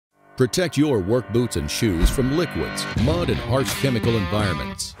Protect your work boots and shoes from liquids, mud, and harsh chemical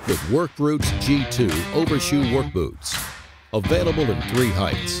environments with WorkBrutes G2 Overshoe work boots. Available in 3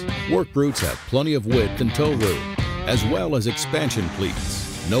 heights, WorkBrutes have plenty of width and toe room, as well as expansion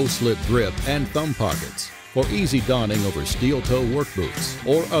pleats, no-slip grip, and thumb pockets for easy donning over steel-toe work boots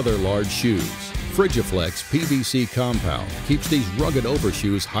or other large shoes. Frigiflex PVC compound keeps these rugged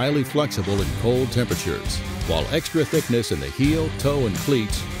overshoes highly flexible in cold temperatures, while extra thickness in the heel, toe, and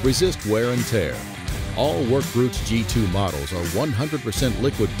cleats resist wear and tear. All WorkBrutes G2 models are 100%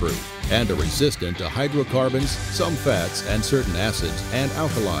 liquid-proof and are resistant to hydrocarbons, some fats, and certain acids and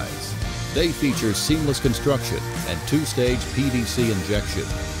alkalis. They feature seamless construction and 2-stage PVC injection,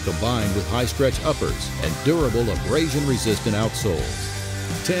 combined with high-stretch uppers and durable abrasion-resistant outsoles.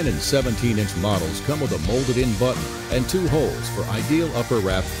 10 and 17-inch models come with a molded-in button and 2 holes for ideal upper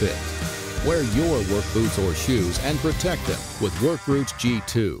wrap fit. Wear your work boots or shoes and protect them with WorkBrutes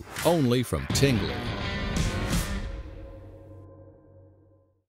G2, only from Tingley.